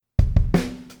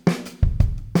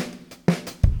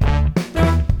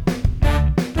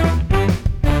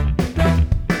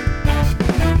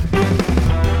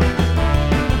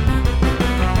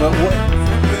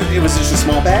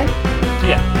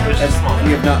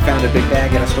not found a big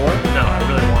bag at a store? No, I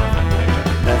really want to find a big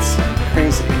bag. That's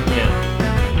crazy.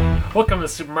 Yeah. Welcome to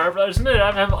Super Mario Brothers Minute.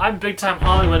 I'm big time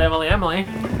Hollywood Emily.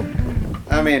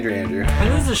 I'm Andrew.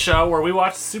 And this is a show where we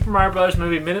watch the Super Mario Brothers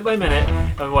movie minute by minute,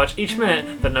 and we watch each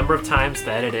minute the number of times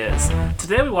that it is.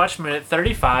 Today we watched minute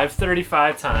 35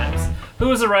 times. Who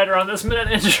was the writer on this minute,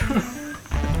 Andrew?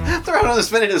 The writer on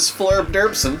this minute is Flurb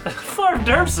Derpson. Flurb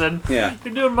Derpson? Yeah.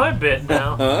 You're doing my bit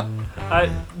now. Huh?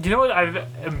 You know what I've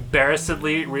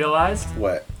embarrassedly realized?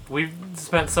 What? We've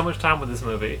spent so much time with this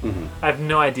movie. Mm-hmm. I have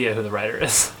no idea who the writer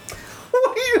is.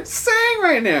 What are you saying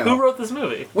right now? Who wrote this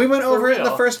movie? We went over it in the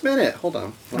real? first minute. Hold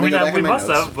on. Let me go back we in my must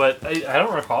notes. have, but I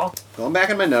don't recall. Going back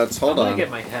in my notes. Hold I'm on. gonna get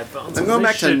my headphones. I'm going They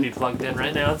back to- should be plugged in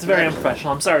right now. It's very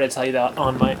unprofessional. I'm sorry to tell you that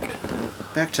on mic.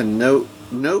 Back to note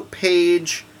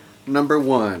page number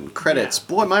 1. Credits.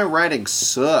 Yeah. Boy, my writing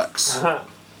sucks.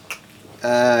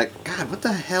 God, what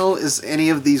the hell is any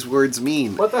of these words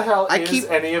mean? What the hell I keep-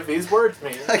 any of these words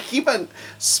mean? I keep a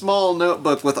small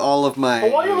notebook with all of my...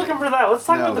 Well, while you're looking for that, let's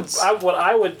talk notes. about what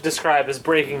I would describe as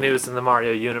breaking news in the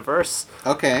Mario universe.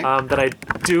 Okay. That I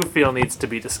do feel needs to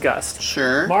be discussed.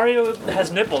 Sure. Mario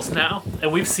has nipples now,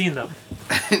 and we've seen them.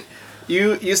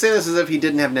 You say this as if he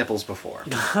didn't have nipples before.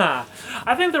 I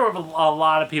think there were a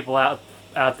lot of people out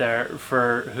there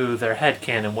for who their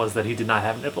headcanon was that he did not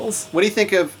have nipples. What do you think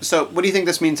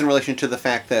this means in relation to the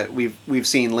fact that we've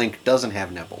seen Link doesn't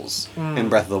have nipples in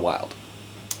Breath of the Wild?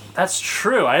 That's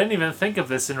true. I didn't even think of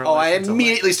this in relation Oh, I to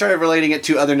immediately started relating it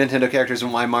to other Nintendo characters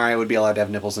and why Mario would be allowed to have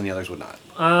nipples and the others would not.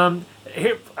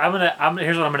 Here's what I'm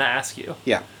gonna ask you.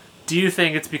 Yeah. Do you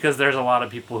think it's because there's more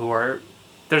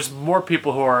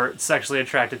people who are sexually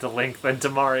attracted to Link than to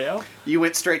Mario? You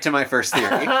went straight to my first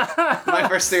theory. My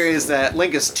first theory is that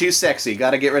Link is too sexy.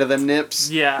 Gotta get rid of them nips.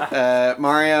 Yeah.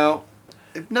 Mario,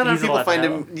 not enough He's people allowed to find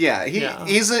have him. them. Yeah,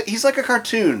 he's like a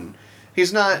cartoon.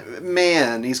 He's not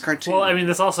man, he's cartoon. Well, I mean,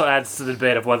 this also adds to the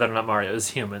debate of whether or not Mario is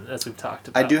human, as we've talked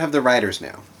about. I do have the writers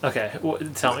now. Okay,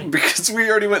 tell me. Because we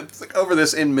already went over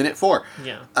this in minute 4.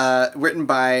 Yeah. Written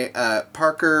by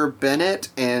Parker Bennett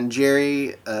and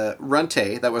Jerry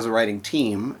Runte. That was a writing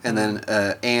team. And then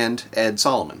and Ed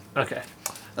Solomon Okay.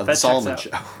 of The Solomon checks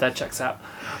Show. out. That checks out.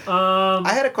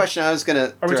 I had a question I was going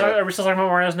to... Are we still talking about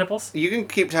Mario's nipples? You can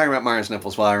keep talking about Mario's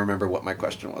nipples while I remember what my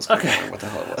question was. Okay. What the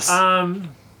hell it was.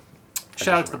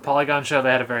 Shout out to the Polygon Show.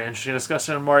 They had a very interesting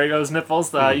discussion on Mario's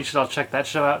nipples. You should all check that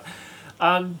show out.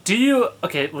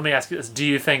 Okay, let me ask you this. Do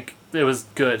you think it was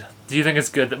good? Do you think it's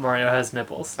good that Mario has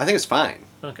nipples? I think it's fine.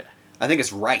 Okay. I think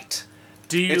it's right.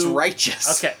 It's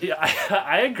righteous. Okay, yeah,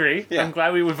 I agree. Yeah. I'm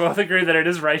glad we would both agree that it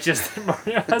is righteous that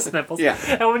Mario has nipples. Yeah.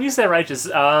 And when you say righteous,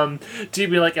 do you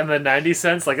mean like in the 90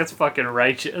 cents? Like it's fucking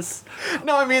righteous?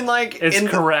 No, I mean like... It's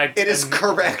correct. It is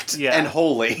correct Yeah. and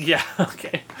holy. Yeah,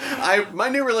 okay. My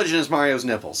new religion is Mario's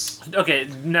nipples. Okay,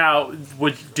 now,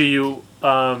 do you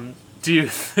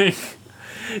think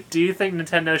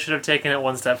Nintendo should have taken it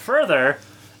one step further?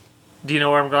 Do you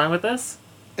know where I'm going with this?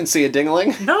 And see a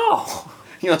dingling? No!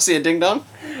 You want to see a ding-dong?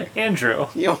 Andrew.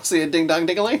 You want to see a ding-dong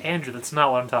dingling? Andrew, that's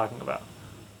not what I'm talking about.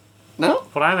 No?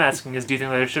 What I'm asking is, do you think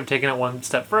they should have taken it one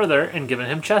step further and given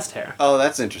him chest hair? Oh,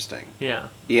 that's interesting. Yeah.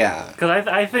 Yeah. Because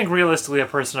I think realistically a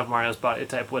person of Mario's body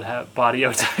type would have...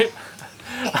 Body-o-type?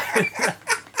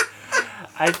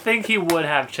 I think he would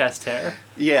have chest hair.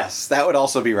 Yes, that would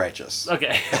also be righteous.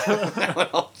 Okay. That would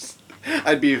also,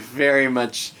 I'd be very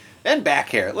much... And back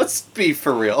hair. Let's be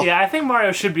for real. Yeah, I think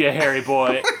Mario should be a hairy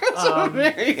boy. It's a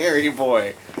very hairy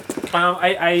boy.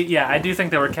 I do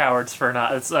think they were cowards for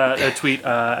not... It's a tweet,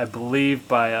 I believe,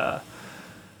 by...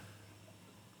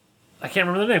 I can't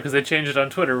remember the name because they changed it on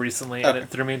Twitter recently and it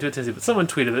threw me into a tizzy. But someone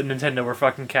tweeted that Nintendo were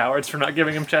fucking cowards for not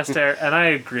giving him chest hair, and I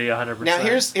agree 100%. Now,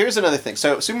 here's another thing.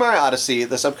 So, Super Mario Odyssey,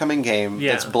 this upcoming game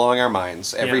that's blowing our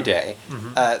minds every day.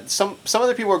 Some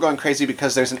other people are going crazy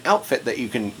because there's an outfit that you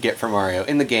can get for Mario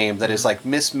in the game that is like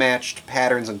mismatched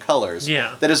patterns and colors.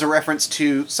 Yeah. That is a reference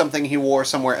to something he wore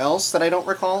somewhere else that I don't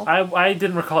recall. I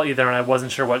didn't recall either, and I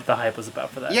wasn't sure what the hype was about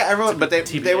for that. Yeah, everyone, but they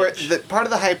were... TBH. Part of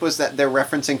the hype was that they're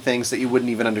referencing things that you wouldn't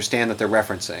even understand that they're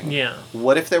referencing. Yeah.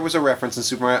 What if there was a reference in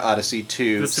Super Mario Odyssey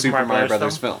to The Super Mario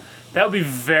Brothers film? That would be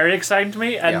very exciting to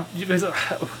me, and I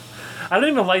don't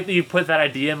even like that you put that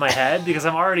idea in my head, because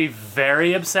I'm already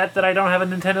very upset that I don't have a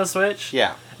Nintendo Switch.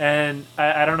 Yeah. And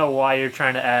I don't know why you're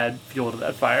trying to add fuel to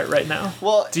that fire right now.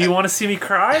 Well, do you want to see me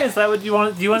cry? Is that what you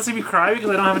want? Do you want to see me cry because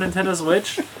I don't have a Nintendo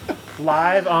Switch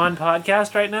live on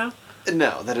podcast right now?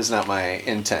 No, that is not my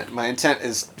intent. My intent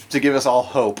is to give us all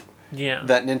hope Yeah.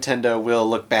 that Nintendo will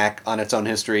look back on its own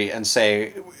history and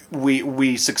say,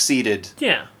 we succeeded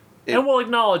Yeah. And we'll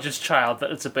acknowledge its child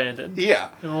that it's abandoned. Yeah.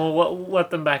 And we'll let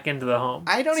them back into the home.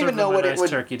 I don't even know what it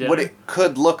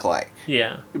could look like.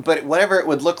 Yeah. But whatever it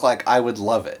would look like, I would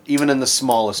love it, even in the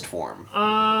smallest form.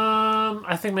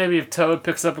 I think maybe if Toad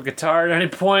picks up a guitar at any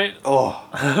point. Oh.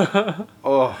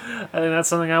 Oh. I think that's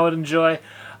something I would enjoy.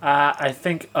 I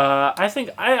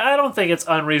don't think it's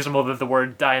unreasonable that the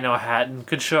word Dino Hatton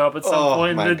could show up at some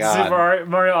point in the Super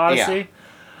Mario Odyssey.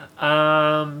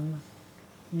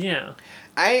 Yeah.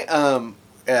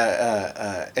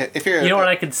 If you're... You know what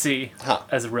I could see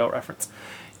as a real reference?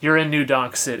 You're in New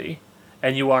Donk City,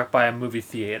 and you walk by a movie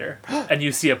theater, and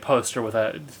you see a poster with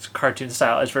a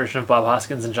cartoon-stylized version of Bob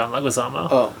Hoskins and John Leguizamo.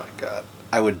 Oh my god.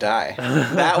 I would die.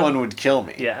 That one would kill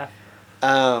me. Yeah.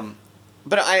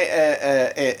 But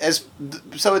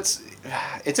so it's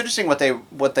interesting what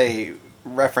they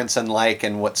reference and like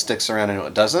and what sticks around and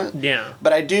what doesn't. Yeah.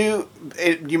 But you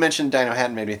mentioned Dino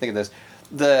Hatton made me think of this.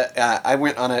 I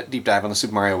went on a deep dive on the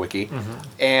Super Mario Wiki,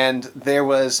 and there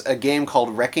was a game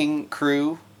called Wrecking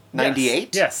Crew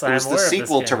 98. Yes, it was the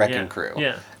sequel to Wrecking Crew.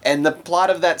 Yeah. And the plot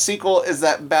of that sequel is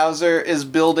that Bowser is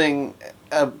building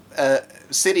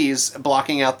cities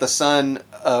blocking out the sun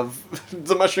of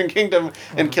the Mushroom Kingdom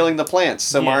and killing the plants.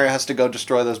 So Mario has to go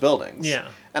destroy those buildings. Yeah.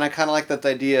 And I kind of like that the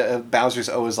idea of Bowser's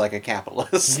always like a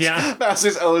capitalist. Yeah.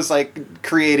 Bowser's always like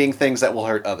creating things that will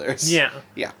hurt others. Yeah.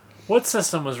 Yeah. What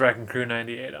system was Wrecking Crew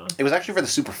 98 on? It was actually for the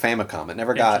Super Famicom. It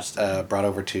never got brought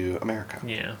over to America.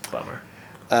 Yeah, bummer.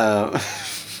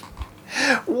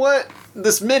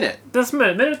 This minute,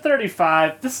 minute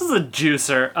 35. This is a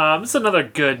juicer. This is another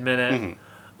good minute.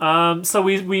 Mm-hmm. So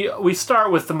we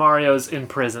start with the Marios in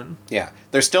prison. Yeah,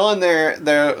 they're still in their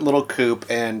little coop,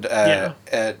 and it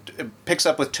picks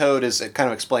up with Toad as kind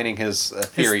of explaining his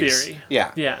theories. His theory.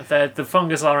 Yeah, that the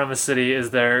fungus all around the city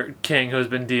is their king who has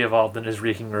been de-evolved and is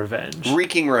wreaking revenge.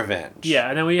 Yeah,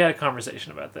 and then we had a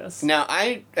conversation about this. Now,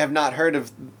 I have not heard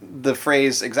of the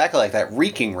phrase exactly like that,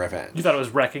 wreaking revenge. You thought it was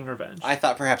wrecking revenge. I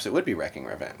thought perhaps it would be wrecking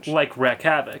revenge. Like wreak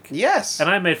havoc. Yes. And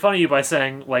I made fun of you by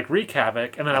saying, like, wreak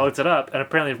havoc, and then I looked it up, and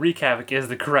apparently wreak havoc is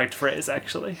the correct phrase,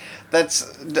 actually. That's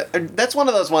one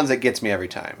of those ones that gets me every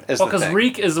time. Well, because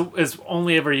wreak is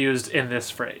only ever used in this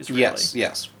phrase, really.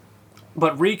 Yes.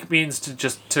 But wreak means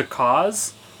to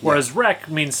cause, whereas wreck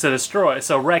means to destroy.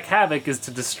 So wreak havoc is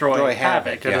to destroy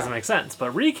havoc. That doesn't make sense.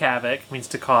 But wreak havoc means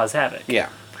to cause havoc. Yeah.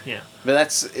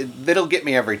 But that'll get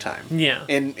me every time. Yeah.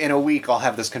 In a week, I'll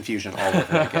have this confusion all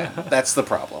over again. That's the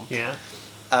problem. Yeah.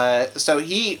 So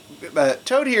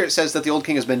Toad here says that the old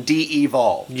king has been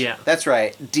de-evolved. Yeah. That's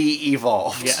right,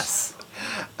 de-evolved. Yes.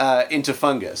 Into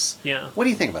fungus. Yeah. What do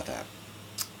you think about that?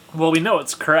 Well, we know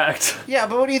it's correct. Yeah,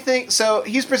 but what do you think? So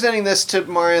he's presenting this to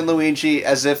Mario and Luigi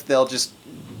as if they'll just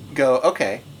go,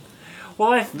 okay.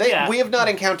 Well, we have not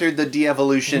encountered the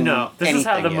de-evolution. No, this is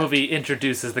how the movie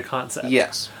introduces the concept.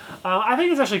 Yes. I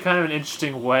think it's actually kind of an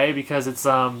interesting way because it's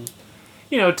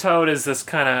Toad is this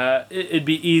kind of... It'd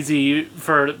be easy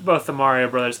for both the Mario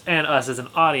Brothers and us as an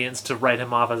audience to write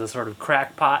him off as a sort of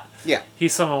crackpot. Yeah.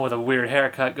 He's someone with a weird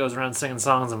haircut, goes around singing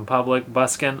songs in public,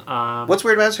 busking. What's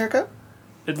weird about his haircut?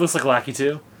 It looks like Lackey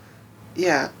 2.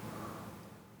 Yeah.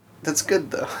 That's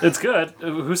good, though. It's good.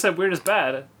 Who said weird is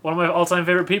bad? One of my all-time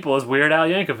favorite people is Weird Al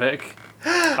Yankovic.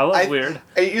 I love Weird.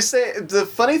 You say... The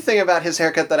funny thing about his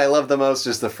haircut that I love the most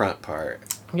is the front part.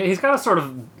 Yeah, he's got a sort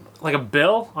of... like a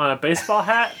bill on a baseball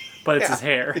hat, but it's his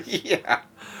hair. Yeah.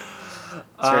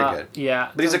 It's very good.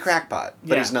 Yeah. But he's a crackpot,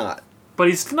 but he's not. But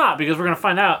he's not, because we're going to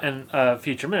find out in a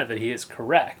future minute that he is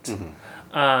correct.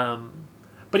 Mm-hmm.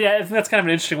 But yeah, I think that's kind of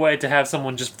an interesting way to have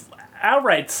someone just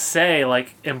outright say,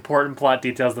 like, important plot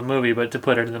details of the movie, but to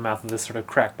put it in the mouth of this sort of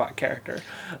crackpot character.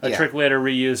 A trick later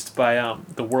reused by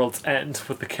The World's End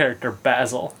with the character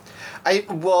Basil.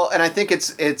 And I think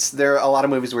there are a lot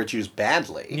of movies where it's used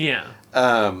badly. Yeah.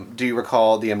 Do you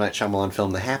recall the M. Night Shyamalan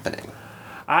film The Happening?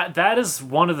 That is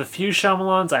one of the few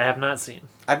Shyamalans I have not seen.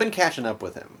 I've been catching up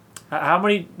with him.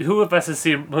 Who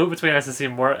between us has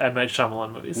seen more M. Night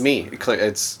Shyamalan movies? Me.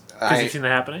 Because you've seen The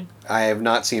Happening? I have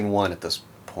not seen one at this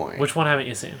point. Which one haven't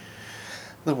you seen?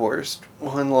 The worst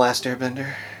one, The Last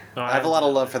Airbender. No, I have a lot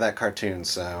of love for that cartoon,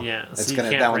 so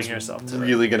that one's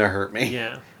really gonna hurt me.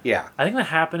 Yeah. I think The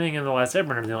Happening and The Last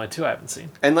Airbender are the only two I haven't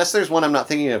seen. Unless there's one I'm not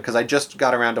thinking of, because I just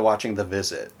got around to watching The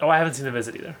Visit. Oh, I haven't seen The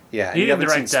Visit either. Yeah, he didn't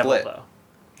direct Devil, though.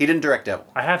 He didn't direct Devil.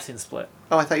 I have seen Split.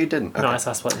 Oh, I thought you didn't. Okay. No, I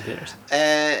saw Split in theaters.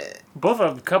 Both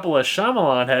a couple of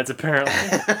Shyamalan heads, apparently.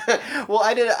 Well,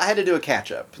 I had to do a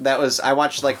catch up. I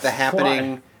watched like The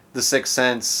Happening, Why? The Sixth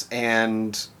Sense,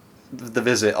 and The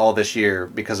Visit all this year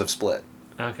because of Split.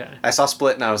 Okay. I saw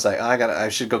Split and I was like, I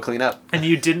should go clean up. And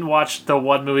you didn't watch the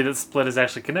one movie that Split is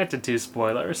actually connected to,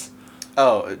 spoilers.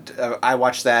 Oh, I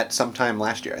watched that sometime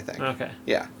last year, I think. Okay.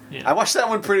 Yeah. Yeah. I watched that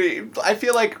one I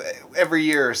feel like every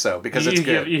year or so because it's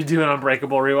good. You do an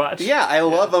Unbreakable rewatch? Yeah, I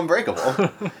love Unbreakable.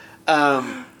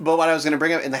 But what I was going to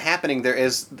bring up, in The Happening, there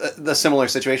is the similar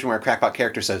situation where a crackpot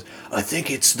character says, I think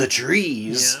it's the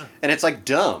trees. Yeah. And it's like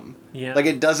dumb. Yeah. Like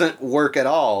it doesn't work at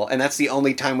all. And that's the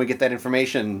only time we get that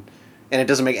information. And it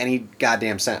doesn't make any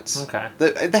goddamn sense. Okay.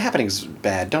 The Happening's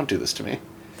bad. Don't do this to me.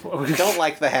 Don't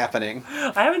like The Happening.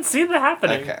 I haven't seen The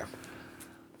Happening. Okay.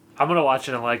 I'm going to watch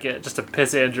it and like it just to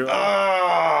piss Andrew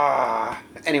off.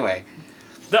 Anyway.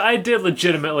 I did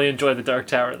legitimately enjoy The Dark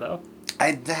Tower, though.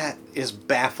 That is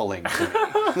baffling to me.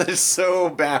 That is so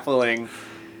baffling.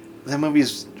 That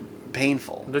movie's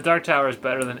painful. The Dark Tower is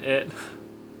better than it.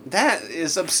 That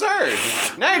is absurd.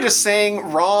 Now you're just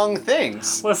saying wrong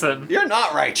things. Listen. You're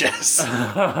not righteous.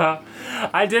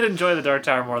 I did enjoy The Dark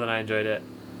Tower more than I enjoyed it.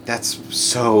 That's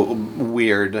so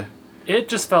weird. It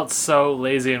just felt so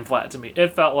lazy and flat to me.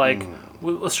 It felt like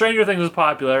Stranger Things was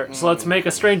popular, so let's make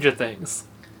a Stranger Things.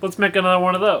 Let's make another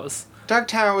one of those. Dark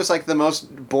Tower was like the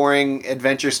most boring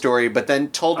adventure story, but then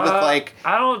told with like...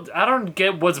 I don't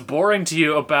get what's boring to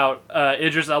you about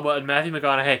Idris Elba and Matthew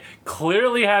McConaughey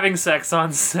clearly having sex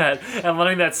on set and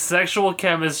letting that sexual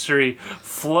chemistry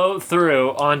float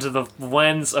through onto the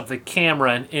lens of the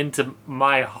camera and into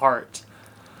my heart.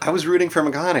 I was rooting for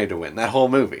McConaughey to win that whole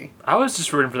movie. I was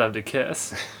just rooting for them to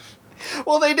kiss.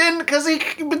 Well, they didn't, because they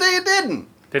didn't.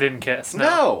 They didn't kiss.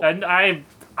 No. And I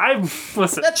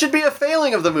listen. That should be a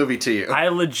failing of the movie to you. I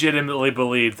legitimately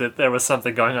believed that there was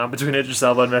something going on between Idris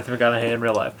Elba and Matthew McConaughey in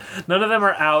real life. None of them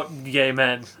are out gay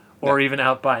men or even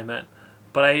out bi men.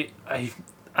 But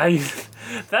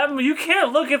that you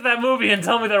can't look at that movie and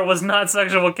tell me there was not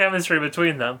sexual chemistry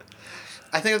between them.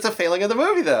 I think it's a failing of the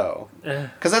movie, though,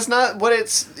 because that's not what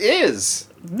it is.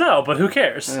 No, but who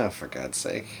cares? Oh, for God's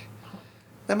sake!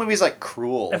 That movie's like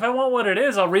cruel. If I want what it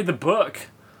is, I'll read the book.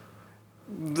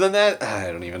 Then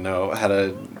I don't even know how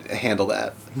to handle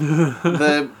that.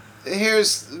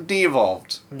 Here's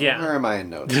De-Evolved. Yeah. Where am I in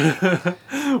notes?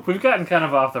 We've gotten kind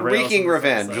of off the rails. Wreaking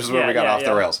Revenge is where we got off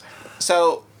the rails.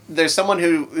 So there's someone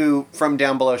who from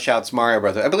down below shouts Mario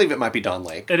Brothers. I believe it might be Don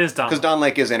Lake. It is Don Lake. Because Don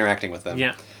Lake is interacting with them.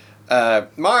 Yeah.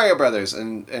 Mario Brothers,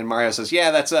 and Mario says,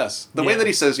 yeah, that's us. The way that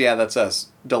he says, yeah, that's us,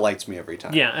 delights me every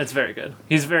time. Yeah, it's very good.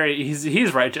 He's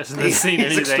righteous in this scene.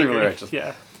 He's extremely righteous.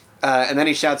 Yeah. And then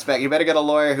he shouts back, you better get a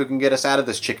lawyer who can get us out of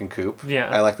this chicken coop. Yeah.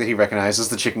 I like that he recognizes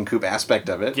the chicken coop aspect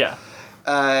of it. Yeah.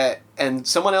 And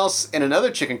someone else in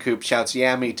another chicken coop shouts,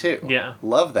 yeah, me too. Yeah.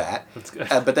 Love that. That's good.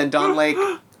 But then Don Lake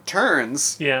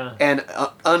turns, and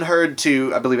unheard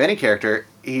to, I believe, any character,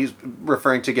 he's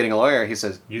referring to getting a lawyer, he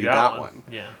says, you got one.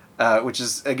 Yeah. Which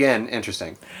is, again,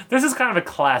 interesting. This is kind of a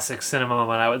classic cinema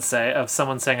moment, I would say, of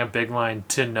someone saying a big line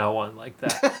to no one like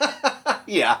that.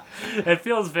 Yeah. It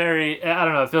feels very, I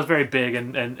don't know, it feels very big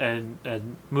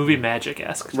and movie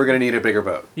magic-esque. We're going to need a bigger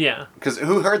boat. Yeah. Because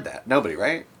who heard that? Nobody,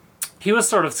 right? He was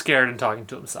sort of scared and talking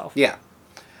to himself. Yeah.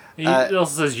 He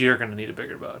also says you're going to need a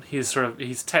bigger boat. He's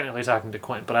technically talking to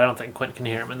Quint, but I don't think Quint can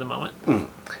hear him in the moment.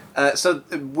 So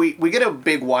we get a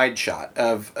big wide shot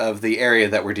of the area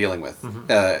that we're dealing with.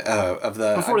 Of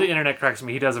the Before the internet corrects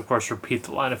me, he does of course repeat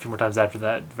the line a few more times after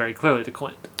that, very clearly to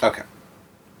Quint. Okay.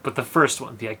 But the first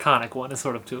one, the iconic one, is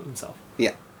sort of to himself.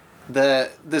 Yeah.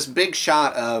 This big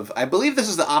shot of, I believe this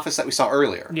is the office that we saw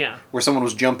earlier. Yeah. Where someone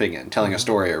was jumping in, telling a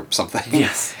story or something.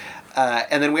 Yes.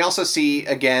 And then we also see,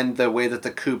 again, the way that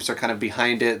the coops are kind of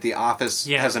behind it. The office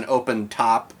has an open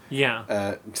top.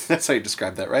 Yeah. That's how you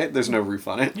describe that, right? There's no roof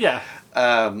on it. Yeah.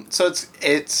 So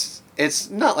it's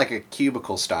not like a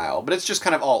cubicle style, but it's just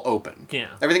kind of all open. Yeah.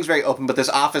 Everything's very open, but this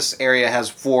office area has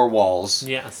 4 walls.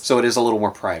 Yes. So it is a little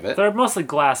more private. They're mostly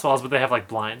glass walls, but they have like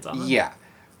blinds on them. Yeah.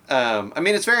 I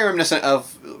mean, it's very reminiscent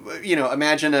of,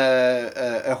 imagine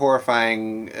a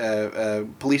horrifying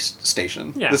police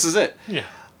station. Yeah. This is it. Yeah.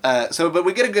 But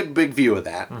we get a good big view of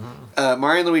that.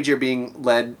 Mario and Luigi are being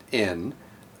led in.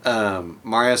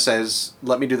 Mario says,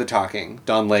 let me do the talking.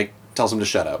 Don Lake tells him to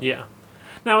shut up. Yeah.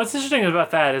 Now, what's interesting about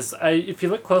that is, if you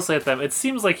look closely at them, it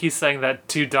seems like he's saying that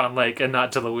to Don Lake and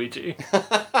not to Luigi.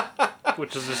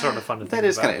 Which is just sort of fun to think about. That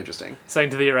is kind of interesting. Saying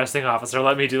to the arresting officer,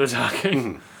 let me do the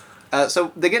talking.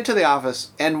 So they get to the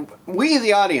office, and we,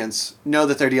 the audience, know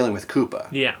that they're dealing with Koopa.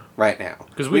 Yeah. Right now.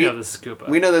 Because we know this is Koopa.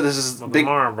 We know that this is the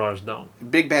Mario Brothers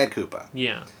don't. Big bad Koopa.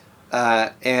 Yeah.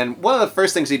 And one of the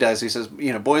first things he does, he says,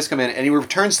 boys come in, and he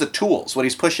returns the tools. What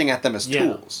he's pushing at them as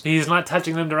tools. He's not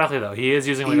touching them directly, though. He is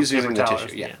using like a paper towel.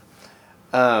 Tissue, yeah.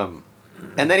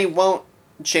 And then he won't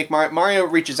shake Mario. Mario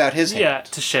reaches out his hand. Yeah,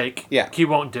 to shake. Yeah. He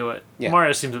won't do it. Yeah.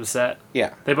 Mario seems upset.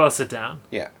 Yeah. They both sit down.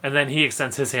 Yeah. And then he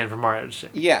extends his hand for Mario to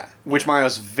shake. Yeah, which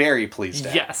Mario's very pleased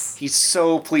at. Yes. He's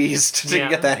so pleased to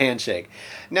get that handshake.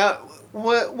 Now,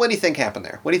 what do you think happened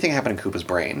there? What do you think happened in Koopa's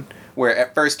brain? Where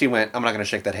at first he went, I'm not going to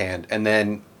shake that hand, and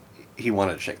then he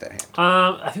wanted to shake that hand.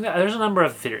 I think that there's a number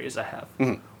of theories I have.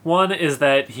 Mm-hmm. One is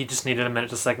that he just needed a minute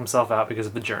to psych himself out because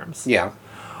of the germs. Yeah.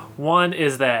 One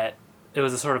is that it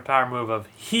was a sort of power move of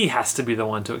he has to be the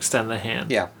one to extend the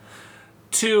hand. Yeah.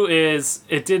 Two is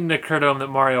it didn't occur to him that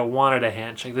Mario wanted a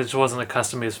handshake. This wasn't a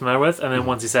custom he was familiar with. And then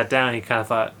once he sat down, he kind of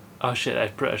thought, oh shit, I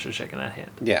probably should have shaken that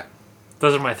hand. Yeah.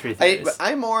 Those are my three theories.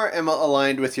 I more am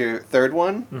aligned with your third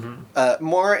one.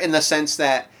 More in the sense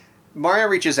that Mario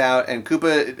reaches out and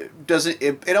Koopa doesn't.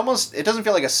 It doesn't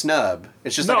feel like a snub.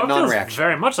 It's just like a non-reaction. It feels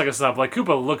very much like a snub. Like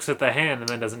Koopa looks at the hand and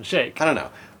then doesn't shake. I don't know.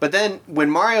 But then when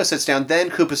Mario sits down, then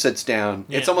Koopa sits down.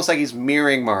 Yeah. It's almost like he's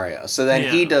mirroring Mario. So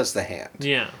then he does the hand.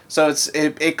 Yeah. So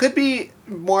it could be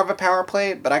more of a power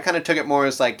play, but I kind of took it more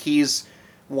as like he's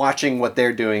watching what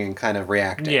they're doing and kind of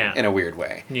reacting in a weird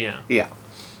way. Yeah. Yeah.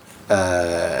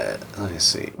 Let me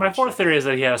see. My fourth theory is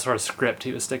that he had a sort of script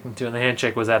he was sticking to, and the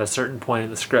handshake was at a certain point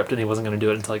in the script, and he wasn't going to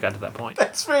do it until he got to that point.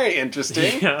 That's very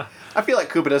interesting. Yeah. I feel like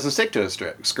Koopa doesn't stick to a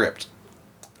script.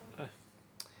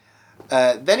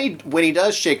 Then when he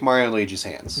does shake Mario and Luigi's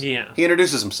hands, he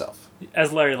introduces himself.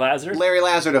 As Larry Lazard? Larry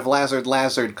Lazard of Lazard,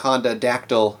 Conda,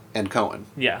 Dactyl, and Cohen.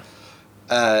 Yeah.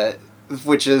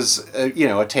 Which is,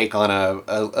 a take on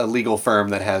a legal firm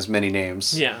that has many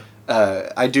names. Yeah.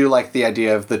 I do like the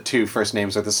idea of the two first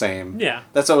names are the same. Yeah.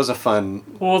 That's always a fun...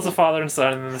 Well, it's a father and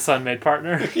son, and then the son made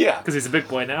partner. Yeah. Because he's a big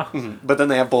boy now. Mm-hmm. But then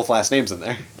they have both last names in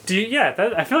there.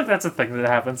 I feel like that's a thing that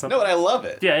happens sometimes. No, but I love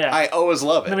it. Yeah, yeah. I always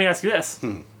love it. Let me ask you this.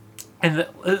 And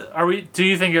do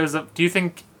you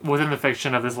think within the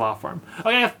fiction of this law firm...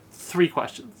 I have 3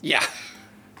 questions. Yeah.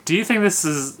 Do you think this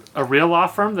is a real law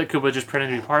firm that Koopa just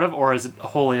pretended to be part of, or is it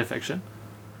wholly a fiction?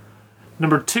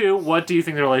 Number 2, what do you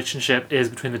think the relationship is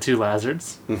between the two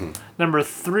Lazards? Mm-hmm. Number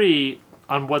 3,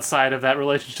 on what side of that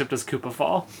relationship does Koopa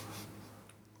fall?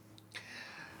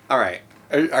 All right.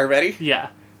 Are you ready? Yeah.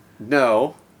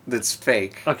 No, that's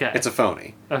fake. Okay. It's a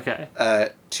phony. Okay.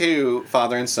 2,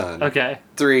 father and son. Okay.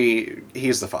 3,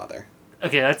 he's the father.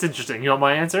 Okay, that's interesting. You want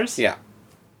my answers? Yeah.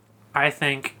 I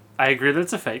agree that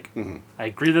it's a fake. Mm-hmm. I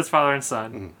agree that it's father and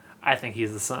son. Mm-hmm. I think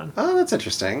he's the son. Oh, that's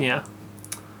interesting. Yeah.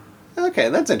 Okay,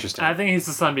 that's interesting. I think he's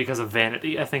the son because of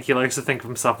vanity. I think he likes to think of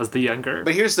himself as the younger.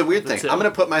 But here's the weird thing. I'm going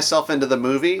to put myself into the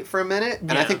movie for a minute,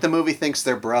 and I think the movie thinks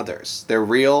they're brothers. They're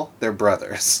real. They're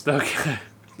brothers. Okay.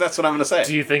 That's what I'm going to say.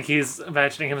 Do you think he's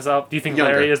imagining himself? Do you think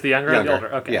Younger. Larry is the younger or the Younger.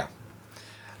 older? Okay. Yeah.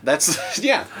 That's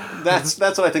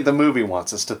what I think the movie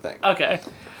wants us to think. Okay.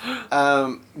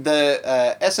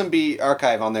 The SMB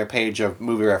archive on their page of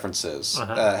movie references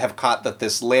have caught that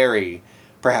this Larry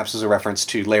perhaps is a reference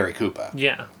to Larry Koopa.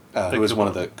 Yeah. Who was one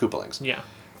of the Koopalings. Yeah.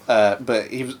 But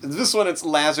this one, it's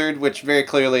Lazard, which very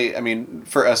clearly, I mean,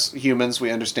 for us humans, we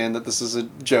understand that this is a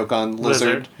joke on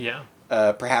Lizard. Yeah.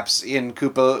 Perhaps in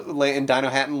Koopa, in Dino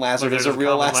Hatton, Lazard is a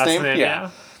real last name.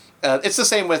 Yeah. It's the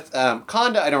same with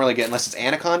Conda. I don't really get unless it's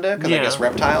Anaconda, because I guess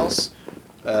reptiles.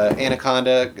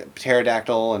 Anaconda,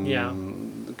 Pterodactyl,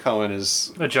 and Cohen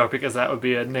is... A joke, because that would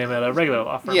be a name at a regular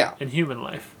law firm in human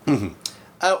life.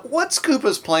 Mm-hmm. What's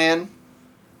Koopa's plan?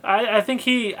 I think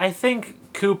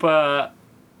Koopa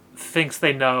thinks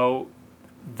they know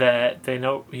that they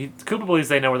know... Koopa believes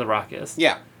they know where the rock is.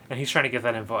 Yeah. And he's trying to get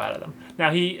that info out of them. Now,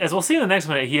 as we'll see in the next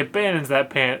minute, he abandons that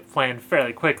plan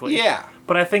fairly quickly. Yeah.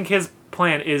 But I think his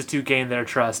plan is to gain their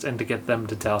trust and to get them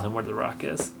to tell him where the rock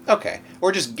is. Okay.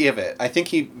 Or just give it. I think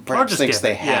he perhaps thinks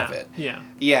they have it. Yeah.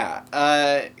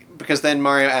 Yeah. Because then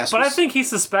Mario asks... But I think he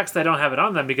suspects they don't have it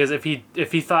on them, because if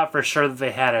he thought for sure that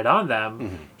they had it on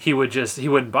them, he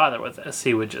wouldn't bother with this.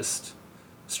 He would just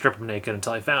strip them naked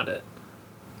until he found it.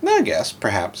 I guess,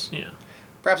 perhaps. Yeah.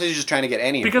 Perhaps he's just trying to get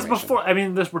any because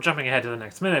information. we're jumping ahead to the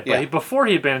next minute, but before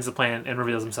he abandons the plan and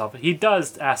reveals himself, he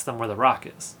does ask them where the rock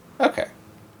is. Okay.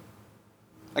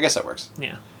 I guess that works.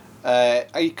 Yeah.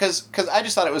 Because I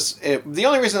just thought it was... the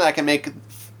only reason that I can make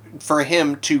for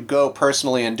him to go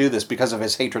personally and do this because of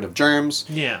his hatred of germs.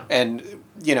 Yeah. And,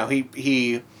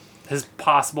 he... His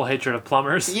possible hatred of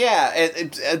plumbers. Yeah.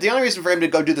 The only reason for him to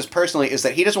go do this personally is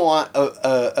that he doesn't want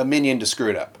a minion to screw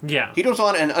it up. Yeah. He doesn't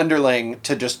want an underling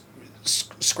to just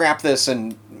scrap this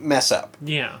and mess up.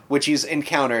 Yeah. Which he's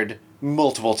encountered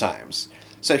multiple times.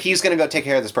 So he's going to go take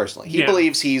care of this personally. He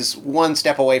believes he's one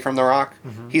step away from the rock.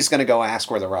 Mm-hmm. He's going to go ask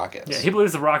where the rock is. Yeah, he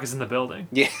believes the rock is in the building.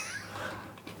 Yeah.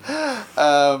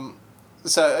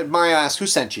 So Mario asks, who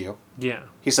sent you? Yeah.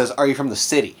 He says, are you from the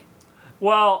city?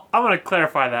 Well, I'm going to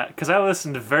clarify that because I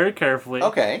listened very carefully.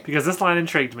 Okay. Because this line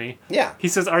intrigued me. Yeah. He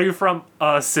says, "Are you from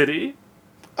a city?"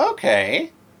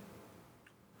 Okay.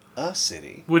 A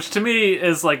city. Which to me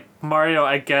is like Mario,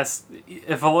 I guess,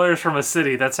 if a lawyer's from a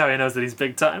city, that's how he knows that he's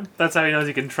big time. That's how he knows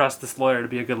he can trust this lawyer to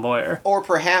be a good lawyer. Or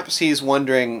perhaps he's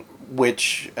wondering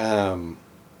which,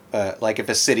 like if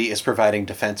a city is providing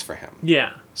defense for him.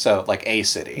 Yeah. So, like a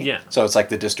city. Yeah. So it's like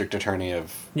the district attorney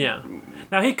of... Yeah.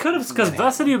 Now he could have, because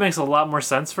the city makes a lot more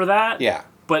sense for that. Yeah.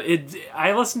 But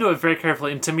I listened to it very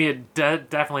carefully, and to me it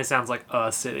definitely sounds like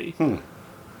a city.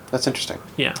 That's interesting.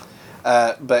 Yeah.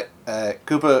 But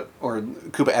Koopa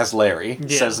as Larry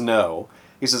says no.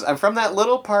 He says, "I'm from that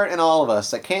little part in all of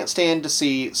us that can't stand to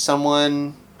see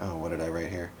someone..." Oh, what did I write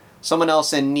here? Someone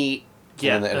else in neat.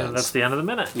 Yeah, and that's the end of the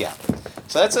minute. Yeah.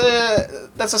 So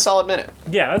that's a solid minute.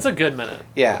 Yeah, that's a good minute.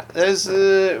 Yeah. There's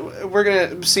we're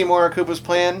going to see more of Koopa's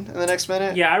plan in the next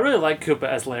minute. Yeah, I really like Koopa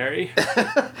as Larry.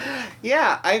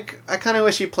 Yeah, I kind of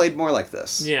wish he played more like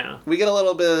this. Yeah. We get a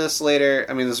little bit of this later.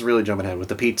 I mean, this is really jumping ahead with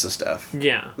the pizza stuff.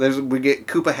 Yeah. We get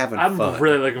Koopa having fun. I'm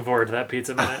really looking forward to that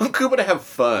pizza minute. Koopa to have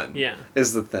fun. Yeah.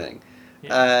 Is the thing.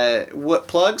 Yeah. What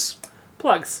plugs?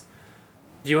 Plugs.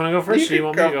 Do you want to go first? You or do you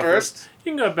want can me to go go first.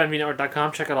 You can go to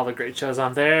benviewnetwork.com, check out all the great shows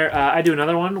on there. I do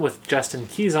another one with Justin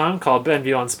Keyson called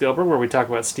Benview on Spielberg, where we talk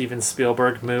about Steven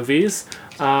Spielberg movies.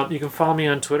 You can follow me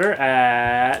on Twitter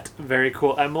at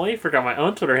VeryCoolEmily. Forgot my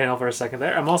own Twitter handle for a second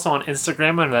there. I'm also on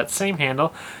Instagram under that same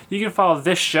handle. You can follow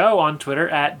this show on Twitter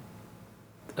at...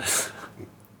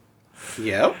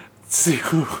 Yep.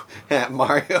 At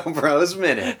Mario Bros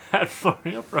Minute. At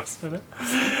Mario Bros Minute.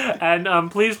 And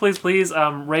please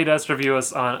rate us, review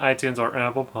us on iTunes or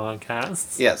Apple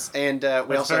Podcasts. Yes, and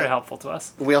It's very helpful to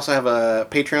us. We also have a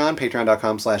Patreon,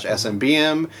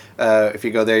 patreon.com/SMBM. If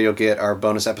you go there, you'll get our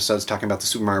bonus episodes talking about the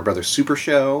Super Mario Brothers Super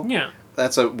Show. Yeah.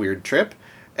 That's a weird trip.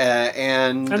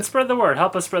 And spread the word.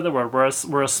 Help us spread the word.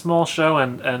 We're a small show,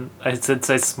 and I did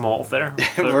say small there.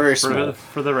 Very small.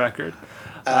 For the record.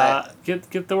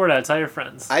 Get the word out. Tell your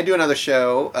friends. I do another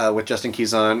show with Justin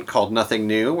Keyson called Nothing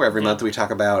New, where every month we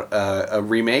talk about a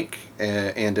remake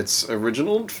and its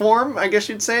original form, I guess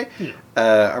you'd say.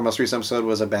 Yeah. Our most recent episode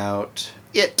was about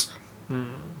It. It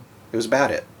was about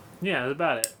it. Yeah, it was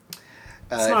about it.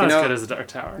 It's not as good as The Dark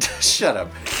Tower. Shut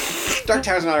up. Dark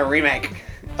Tower's not a remake.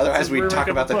 Otherwise, we'd talk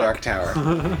about the Dark Tower.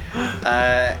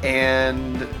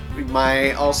 And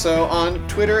also on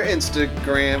Twitter,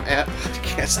 Instagram at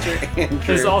Podcaster Andrew.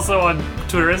 He's also on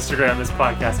Twitter, Instagram as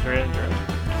Podcaster Andrew.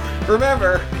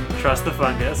 Remember, trust the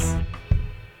fungus.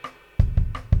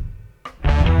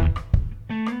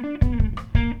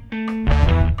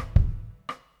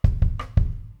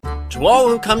 To all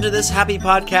who come to this happy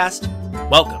podcast,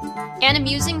 welcome.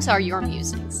 Animusings are your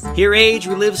musings. Here age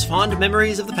relives fond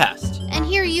memories of the past. And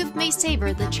here youth may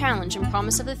savor the challenge and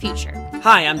promise of the future.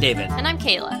 Hi, I'm David. And I'm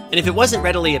Kayla. And if it wasn't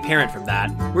readily apparent from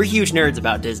that, we're huge nerds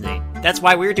about Disney. That's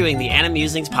why we're doing the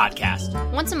Animusings podcast.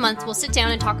 Once a month, we'll sit down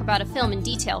and talk about a film in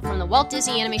detail from the Walt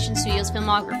Disney Animation Studios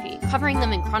filmography, covering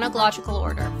them in chronological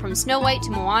order, from Snow White to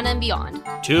Moana and beyond.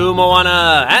 To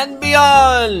Moana and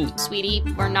beyond! Sweetie,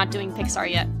 we're not doing Pixar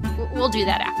yet. We'll do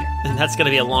that after. And that's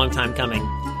gonna be a long time coming.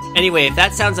 Anyway, if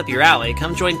that sounds up your alley,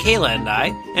 come join Kayla and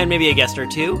I, and maybe a guest or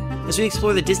two, as we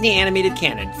explore the Disney animated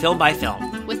canon, film by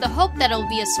film. With the hope that it'll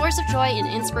be a source of joy and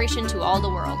inspiration to all the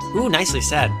world. Ooh, nicely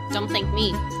said. Don't thank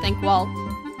me, thank Walt.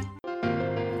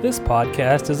 This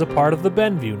podcast is a part of the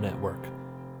Benview Network.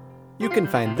 You can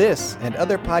find this and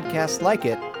other podcasts like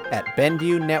it at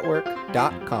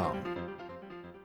BenviewNetwork.com.